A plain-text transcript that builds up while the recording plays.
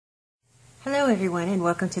Hello everyone and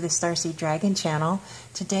welcome to the Starseed Dragon channel.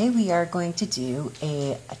 Today we are going to do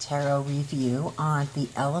a tarot review on the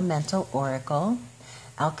Elemental Oracle,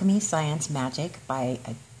 Alchemy, Science, Magic by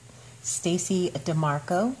Stacey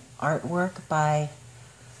DeMarco. Artwork by,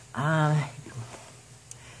 gonna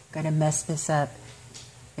mess this up,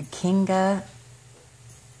 Kinga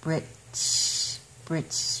Britschgi.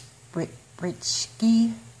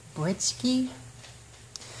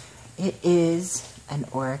 It is an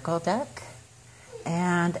oracle deck.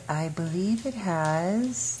 And I believe it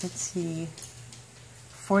has, let's see,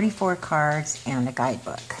 44 cards and a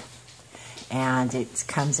guidebook. And it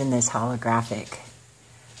comes in this holographic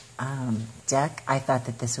deck. I thought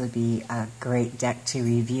that this would be a great deck to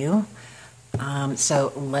review.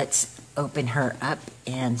 So let's open her up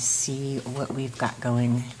and see what we've got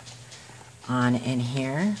going on in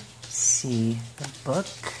here. Let's see, the book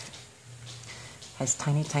has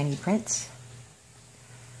tiny, tiny print.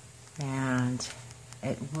 And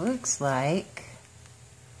it looks like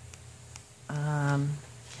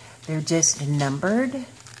they're just numbered,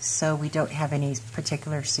 so we don't have any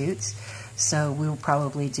particular suits. So we'll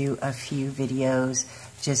probably do a few videos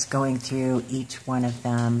just going through each one of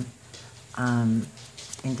them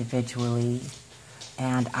individually,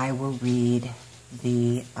 and I will read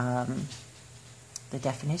the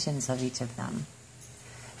definitions of each of them.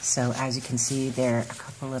 So as you can see, they're a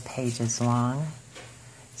couple of pages long.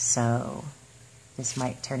 So this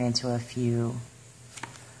might turn into a few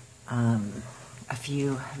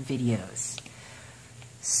videos.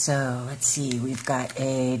 So let's see, we've got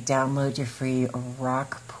a download your free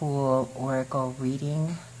rock pool oracle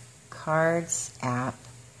reading cards app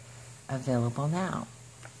available now.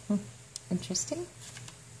 Interesting.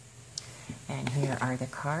 And here are the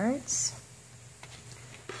cards.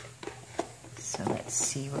 So let's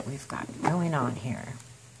see what we've got going on here.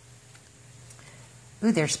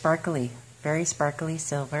 Ooh, they're sparkly, very sparkly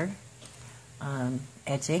silver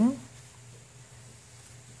edging.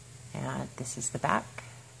 And this is the back,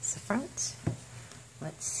 this is the front.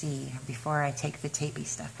 Let's see, before I take the tapey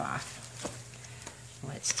stuff off,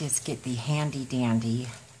 let's just get the handy dandy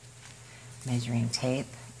measuring tape.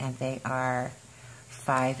 And they are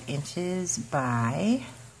 5 inches by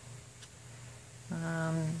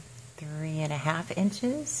 3.5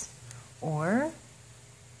 inches, or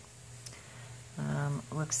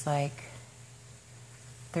looks like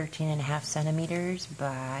 13.5 centimeters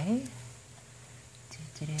by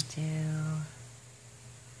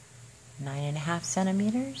 9.5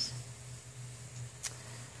 centimeters.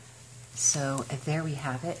 So there we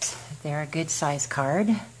have it. They're a good size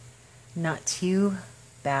card. Not too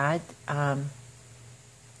bad. Not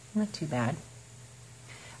too bad.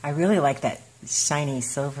 I really like that shiny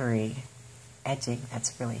silvery edging.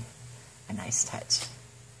 That's really a nice touch.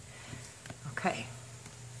 Okay,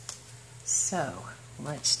 so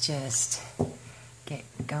let's just get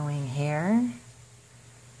going here.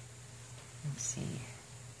 Let's see.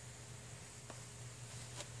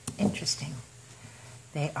 Interesting.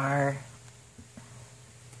 They are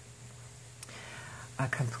a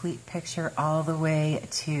complete picture all the way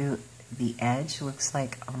to the edge. Looks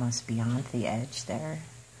like almost beyond the edge there.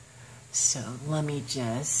 So let me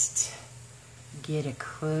just get a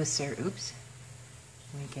closer, oops.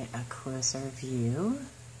 Let me get a closer view.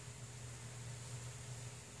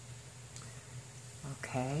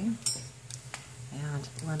 Okay. And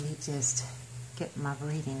let me just get my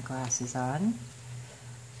reading glasses on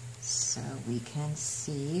so we can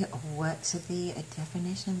see what the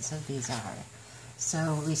definitions of these are.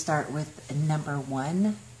 So we start with number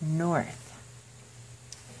 1, north.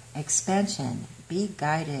 Expansion. Be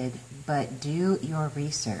guided, but do your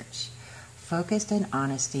research. Focused and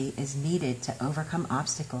honesty is needed to overcome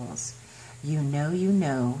obstacles. You know your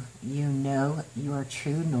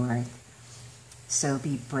true north, so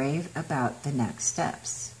be brave about the next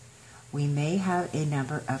steps. We may have a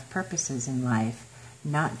number of purposes in life,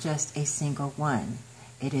 not just a single one.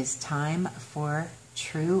 It is time for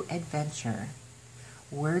true adventure.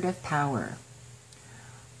 Word of power.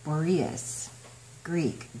 Boreas,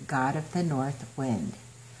 Greek, god of the north wind.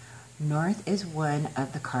 North is one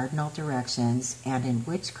of the cardinal directions, and in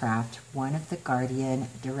witchcraft, one of the guardian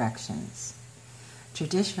directions.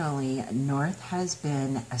 Traditionally, north has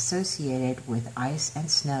been associated with ice and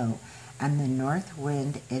snow, and the north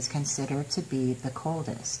wind is considered to be the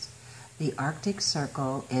coldest. The Arctic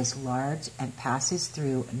Circle is large and passes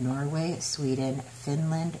through Norway, Sweden,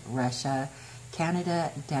 Finland, Russia,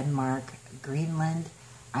 Canada, Denmark, Greenland,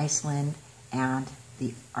 Iceland, and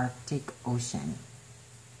the Arctic Ocean.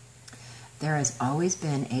 There has always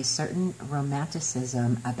been a certain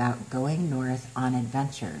romanticism about going north on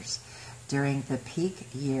adventures. During the peak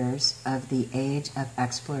years of the age of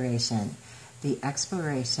exploration, the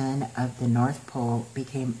exploration of the North Pole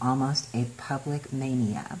became almost a public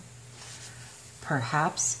mania.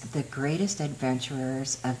 Perhaps the greatest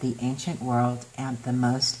adventurers of the ancient world and the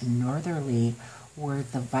most northerly were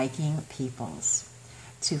the Viking peoples.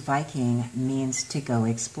 To Viking means to go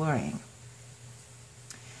exploring.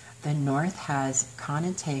 The North has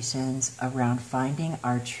connotations around finding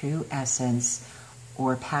our true essence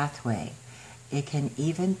or pathway. It can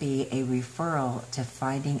even be a referral to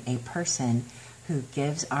finding a person who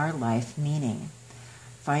gives our life meaning.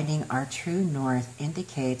 Finding our true north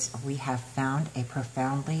indicates we have found a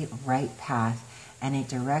profoundly right path and a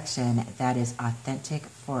direction that is authentic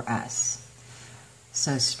for us.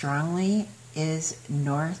 So strongly is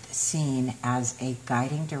north seen as a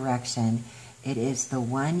guiding direction. It is the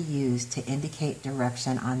one used to indicate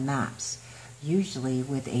direction on maps, usually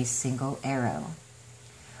with a single arrow.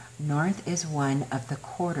 North is one of the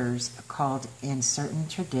quarters called in certain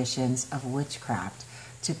traditions of witchcraft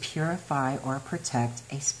to purify or protect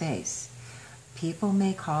a space. People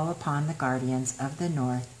may call upon the guardians of the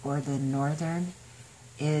north, or the northern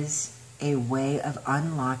is a way of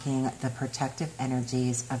unlocking the protective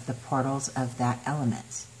energies of the portals of that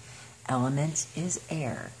element. Element is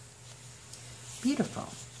air. Beautiful.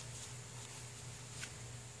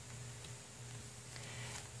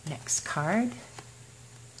 Next card.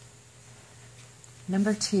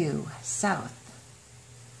 Number 2, South.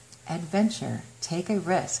 Adventure. Take a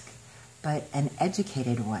risk, but an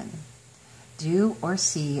educated one. Do or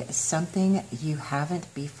see something you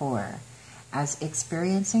haven't before, as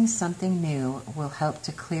experiencing something new will help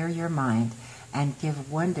to clear your mind and give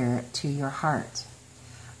wonder to your heart.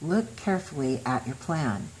 Look carefully at your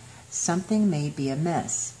plan. Something may be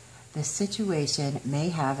amiss. The situation may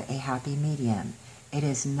have a happy medium. It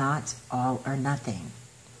is not all or nothing.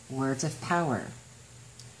 Words of power.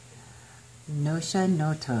 Nosha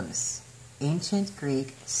notos, ancient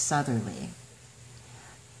Greek, southerly.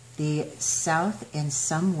 The South in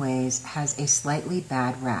some ways has a slightly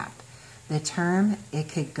bad rap. The term "it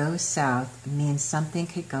could go south" means something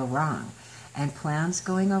could go wrong, and plans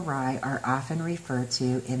going awry are often referred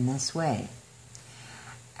to in this way.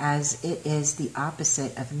 As it is the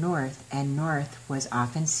opposite of north, and north was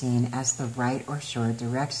often seen as the right or sure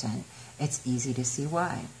direction, it's easy to see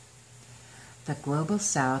why. The global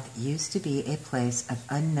South used to be a place of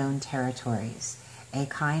unknown territories, a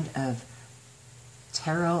kind of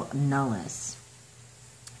terra nullius.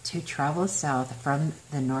 To travel south from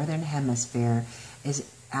the northern hemisphere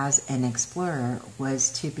as an explorer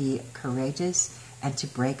was to be courageous and to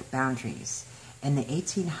break boundaries. In the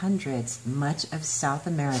 1800s, much of South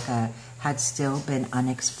America had still been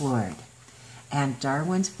unexplored, and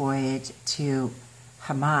Darwin's voyage to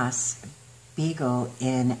Hamas Beagle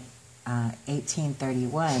in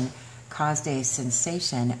 1831 caused a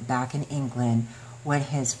sensation back in England when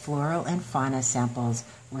his floral and fauna samples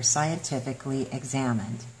were scientifically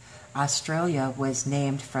examined. Australia was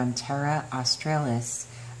named from Terra Australis,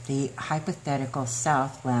 the hypothetical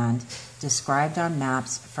Southland described on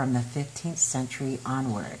maps from the 15th century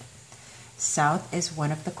onward. South is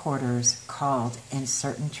one of the quarters called in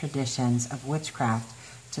certain traditions of witchcraft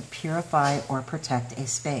to purify or protect a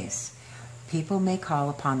space. People may call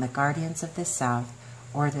upon the guardians of the South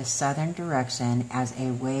or the southern direction as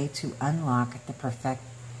a way to unlock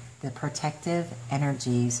the protective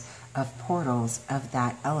energies of portals of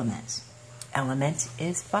that element. Element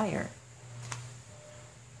is fire.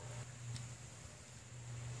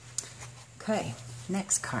 Okay,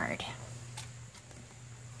 next card.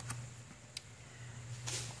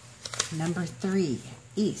 Number 3,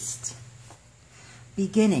 East.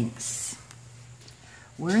 Beginnings.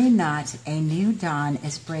 Worry not, a new dawn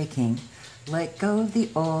is breaking. Let go of the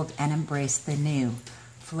old and embrace the new.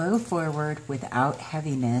 Flow forward without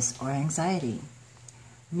heaviness or anxiety.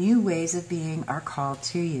 New ways of being are called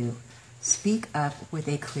to you. Speak up with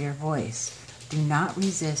a clear voice. Do not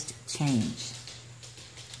resist change.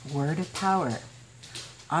 Word of power.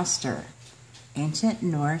 Oster. Ancient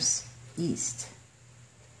Norse, east.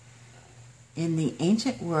 In the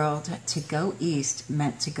ancient world, to go east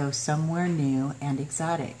meant to go somewhere new and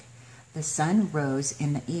exotic. The sun rose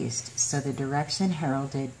in the east, so the direction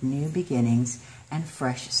heralded new beginnings and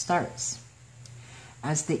fresh starts.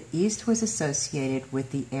 As the east was associated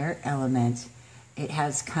with the air element, it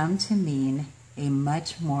has come to mean a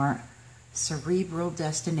much more cerebral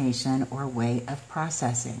destination or way of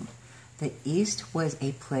processing. The east was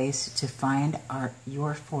a place to find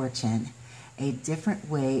your fortune, a different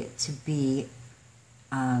way to be,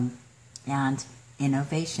 and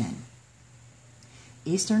innovation.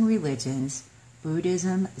 Eastern religions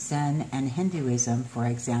Buddhism, Zen, and Hinduism, for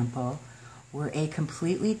example, were a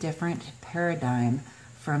completely different paradigm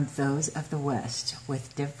from those of the West,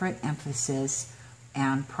 with different emphasis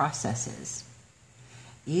and processes.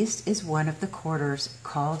 East is one of the quarters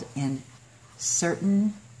called in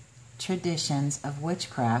certain traditions of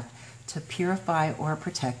witchcraft to purify or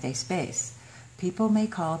protect a space. People may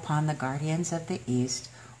call upon the guardians of the East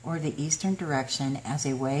or the Eastern direction as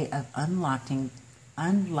a way of unlocking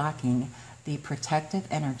the protective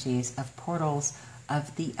energies of portals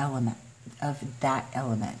of that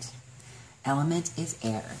element. Element is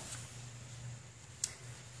air.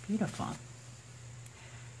 Beautiful.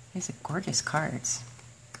 These are gorgeous cards.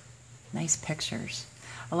 Nice pictures.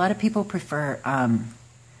 A lot of people prefer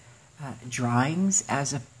drawings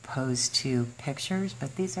as opposed to pictures,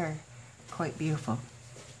 but these are quite beautiful.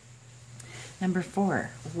 Number 4,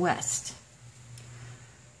 West.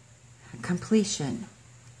 Completion.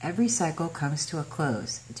 Every cycle comes to a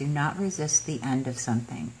close. Do not resist the end of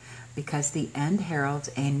something, because the end heralds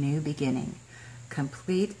a new beginning.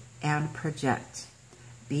 Complete and project.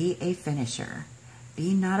 Be a finisher.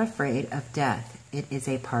 Be not afraid of death. It is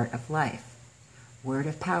a part of life. Word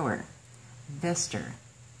of power. Vestor.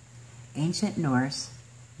 Ancient Norse,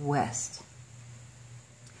 West.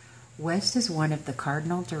 West is one of the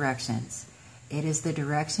cardinal directions. It is the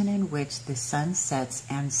direction in which the sun sets,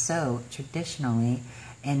 and so, traditionally,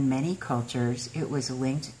 in many cultures, it was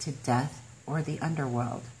linked to death or the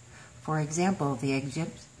underworld. For example, the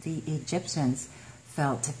Egyptians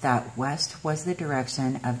felt that west was the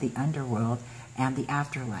direction of the underworld and the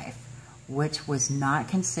afterlife, which was not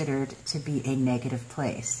considered to be a negative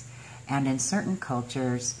place. And in certain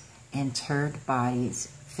cultures, interred bodies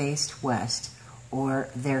faced west, or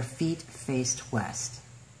their feet faced west.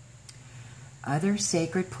 Other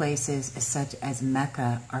sacred places, such as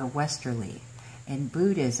Mecca, are westerly. In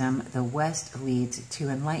Buddhism, the west leads to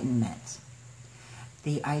enlightenment.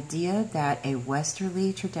 The idea that a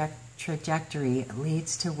westerly trajectory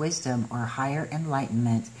leads to wisdom or higher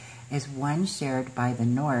enlightenment is one shared by the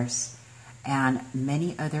Norse and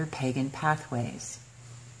many other pagan pathways.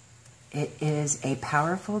 It is a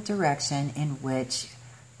powerful direction in which,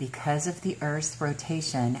 because of the Earth's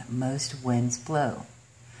rotation, most winds blow.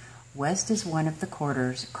 West is one of the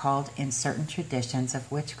quarters called in certain traditions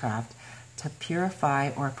of witchcraft to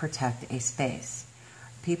purify or protect a space.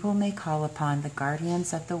 People may call upon the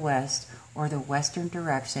guardians of the West or the Western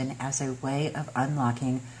direction as a way of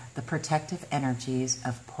unlocking the protective energies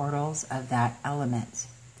of portals of that element.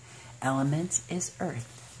 Element is earth.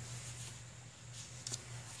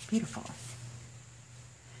 Beautiful.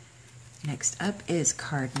 Next up is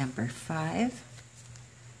card number 5.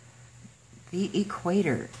 The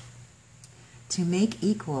equator. To make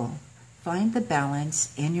equal, find the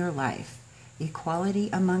balance in your life. Equality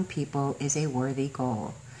among people is a worthy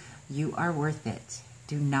goal. You are worth it.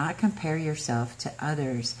 Do not compare yourself to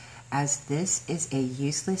others, as this is a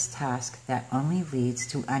useless task that only leads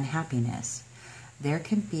to unhappiness. There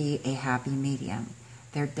can be a happy medium.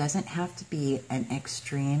 There doesn't have to be an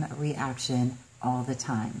extreme reaction all the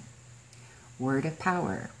time. Word of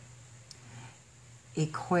power.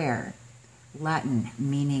 Equare, Latin,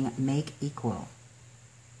 meaning make equal.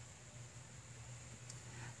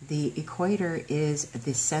 The equator is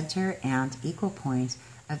the center and equal point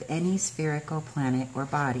of any spherical planet or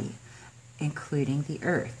body, including the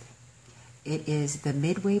Earth. It is the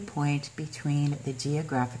midway point between the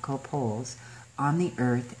geographical poles. On the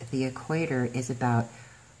Earth, the equator is about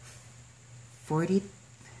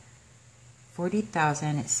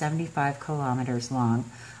 40,075 kilometers long,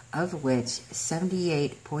 of which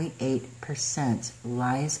 78.8%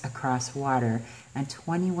 lies across water and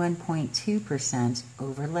 21.2%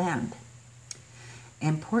 over land.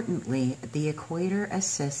 Importantly, the equator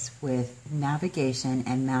assists with navigation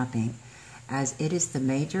and mapping, as it is the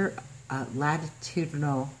major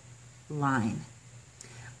latitudinal line.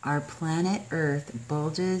 Our planet Earth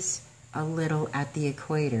bulges a little at the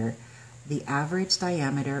equator. The average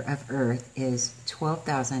diameter of Earth is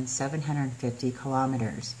 12,750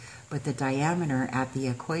 kilometers, but the diameter at the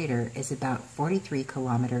equator is about 43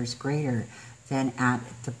 kilometers greater than at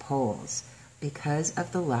the poles. Because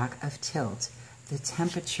of the lack of tilt, the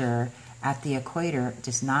temperature at the equator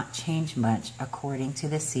does not change much according to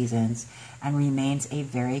the seasons and remains at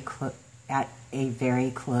a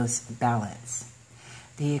very close balance.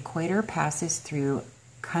 The equator passes through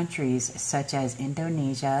countries such as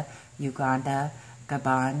Indonesia, Uganda,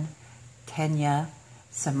 Gabon, Kenya,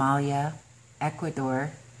 Somalia,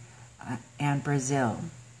 Ecuador, and Brazil,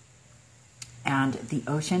 and the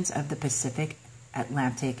oceans of the Pacific,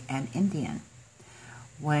 Atlantic, and Indian.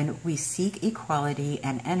 When we seek equality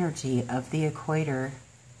and energy of the equator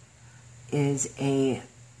is a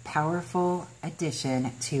powerful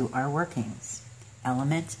addition to our workings.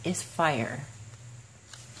 Element is fire.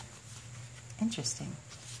 Interesting.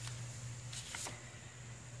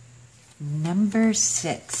 Number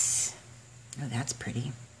 6. Oh, that's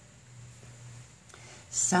pretty.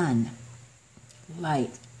 Sun,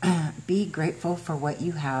 light. Be grateful for what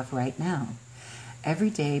you have right now.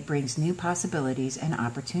 Every day brings new possibilities and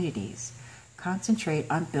opportunities. Concentrate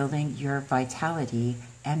on building your vitality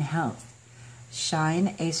and health.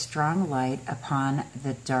 Shine a strong light upon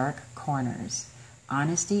the dark corners.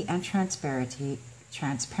 Honesty and transparency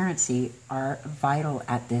are vital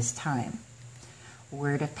at this time.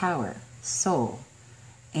 Word of power, soul,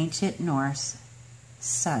 ancient Norse,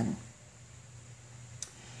 sun.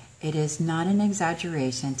 It is not an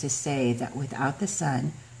exaggeration to say that without the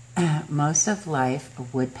sun, most of life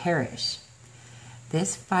would perish.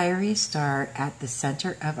 This fiery star at the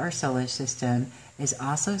center of our solar system is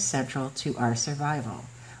also central to our survival.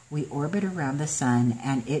 We orbit around the sun,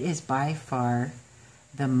 and it is by far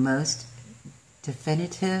the most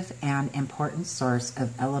definitive and important source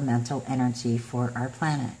of elemental energy for our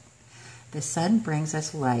planet. The sun brings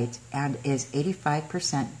us light and is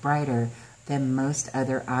 85% brighter than most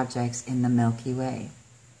other objects in the Milky Way.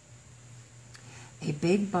 A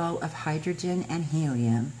big ball of hydrogen and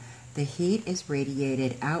helium, the heat is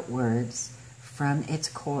radiated outwards from its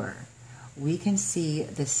core. We can see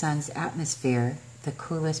the sun's atmosphere, the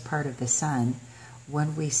coolest part of the sun,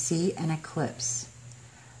 when we see an eclipse.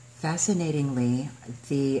 Fascinatingly,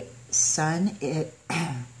 the sun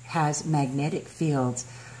has magnetic fields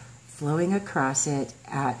flowing across it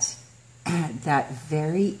at that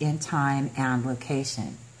vary in time and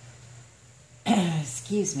location.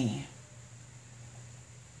 Excuse me.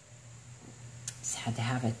 Just had to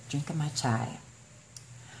have a drink of my chai.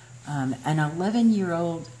 An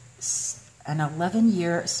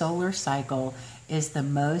 11-year solar cycle is the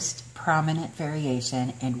most prominent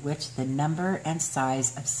variation in which the number and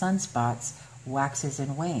size of sunspots waxes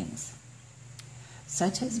and wanes.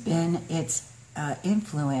 Such has been its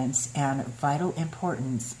influence and vital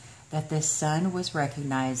importance that the sun was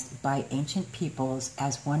recognized by ancient peoples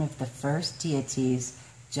as one of the first deities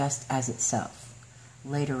just as itself.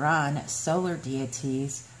 Later on, solar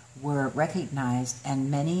deities were recognized, and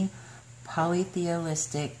many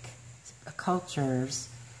polytheistic cultures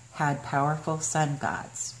had powerful sun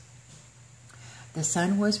gods. The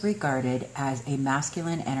sun was regarded as a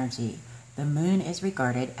masculine energy. The moon is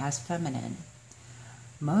regarded as feminine,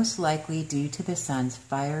 most likely due to the sun's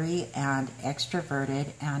fiery and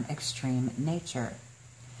extroverted and extreme nature.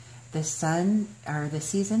 The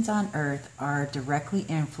seasons on Earth are directly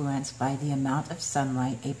influenced by the amount of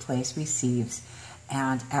sunlight a place receives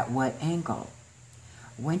and at what angle.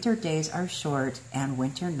 Winter days are short and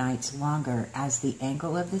winter nights longer as the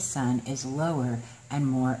angle of the sun is lower and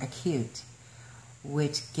more acute,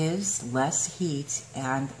 which gives less heat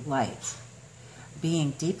and light.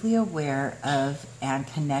 Being deeply aware of and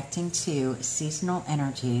connecting to seasonal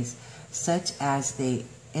energies such as the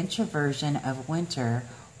introversion of winter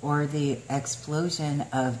or the explosion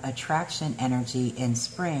of attraction energy in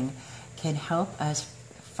spring can help us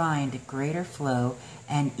find greater flow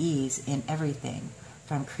and ease in everything,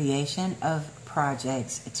 from creation of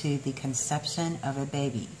projects to the conception of a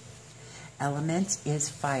baby. Element is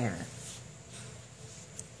fire.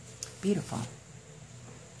 Beautiful.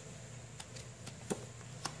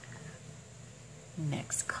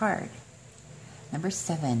 Next card. Number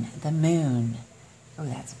 7, the moon. Oh,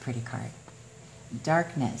 that's a pretty card.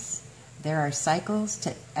 Darkness. There are cycles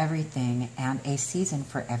to everything and a season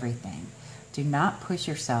for everything. Do not push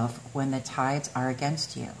yourself when the tides are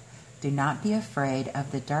against you. Do not be afraid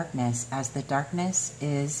of the darkness, as the darkness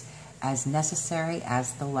is as necessary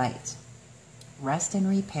as the light. Rest and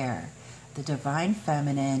repair. The divine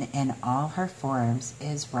feminine in all her forms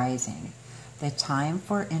is rising. The time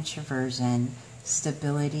for introversion,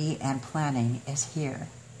 stability, and planning is here.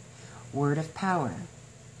 Word of power.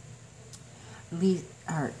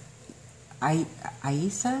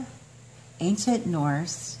 Aisa, ancient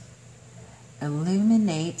Norse,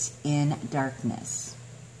 illuminate in darkness.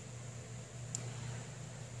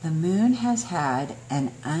 The moon has had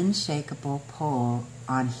an unshakable pull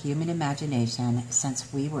on human imagination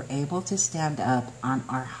since we were able to stand up on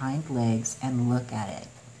our hind legs and look at it.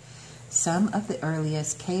 Some of the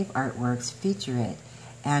earliest cave artworks feature it,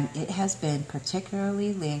 and it has been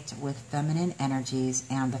particularly linked with feminine energies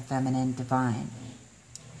and the feminine divine.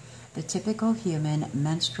 The typical human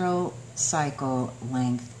menstrual cycle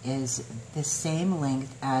length is the same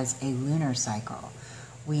length as a lunar cycle.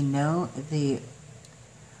 We know the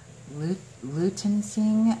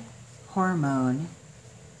luteinizing hormone,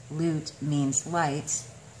 lut means light,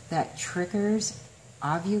 that triggers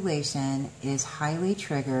ovulation is highly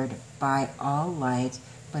triggered by all light,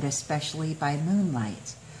 but especially by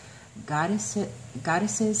moonlight.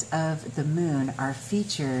 Goddesses of the moon are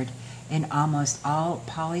featured in almost all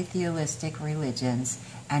polytheistic religions,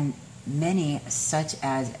 and many such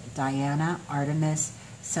as Diana, Artemis,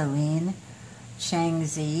 Selene,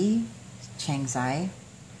 Chang'e,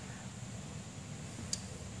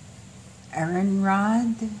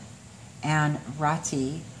 Erenrod, and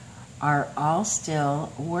Rati are all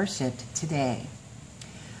still worshipped today.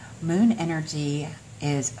 Moon energy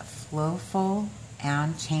is flowful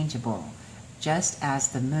and changeable, just as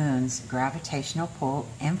the moon's gravitational pull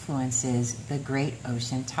influences the great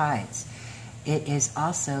ocean tides. It is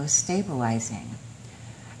also stabilizing.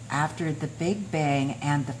 After the Big Bang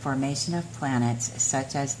and the formation of planets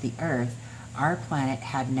such as the Earth, our planet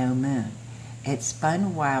had no moon. It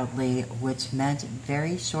spun wildly, which meant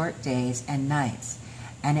very short days and nights,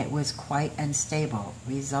 and it was quite unstable,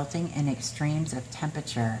 resulting in extremes of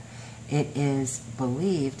temperature. It is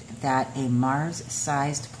believed that a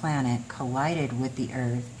Mars-sized planet collided with the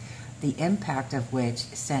Earth, the impact of which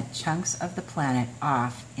sent chunks of the planet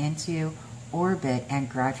off into orbit and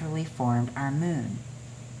gradually formed our moon.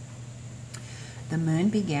 The moon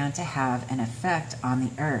began to have an effect on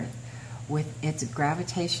the Earth, with its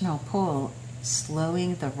gravitational pull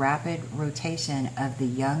slowing the rapid rotation of the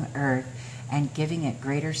young Earth and giving it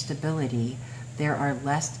greater stability. There are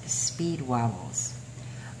less speed wobbles.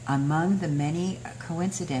 Among the many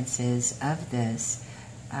coincidences of this,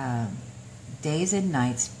 days and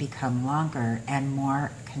nights become longer and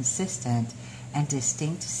more consistent, and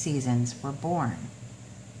distinct seasons were born.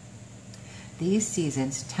 These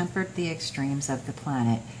seasons tempered the extremes of the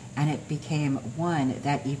planet, and it became one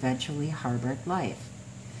that eventually harbored life.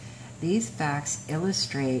 These facts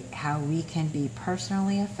illustrate how we can be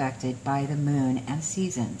personally affected by the moon and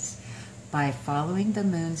seasons. By following the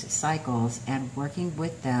moon's cycles and working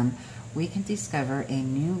with them, we can discover a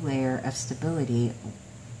new layer of stability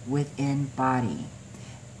within body,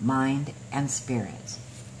 mind, and spirit.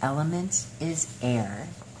 Element is air.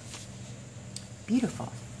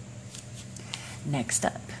 Beautiful. Next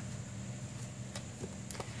up,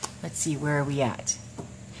 let's see, where are we at?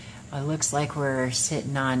 It looks like we're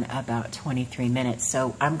sitting on about 23 minutes,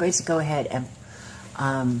 so I'm going to go ahead and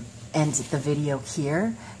end the video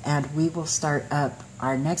here, and we will start up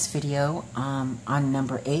our next video on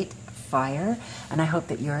number 8, fire, and I hope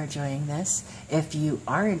that you're enjoying this. If you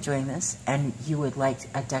are enjoying this and you would like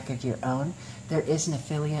a deck of your own, there is an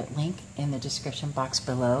affiliate link in the description box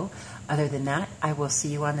below. Other than that, I will see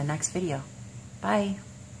you on the next video. Bye.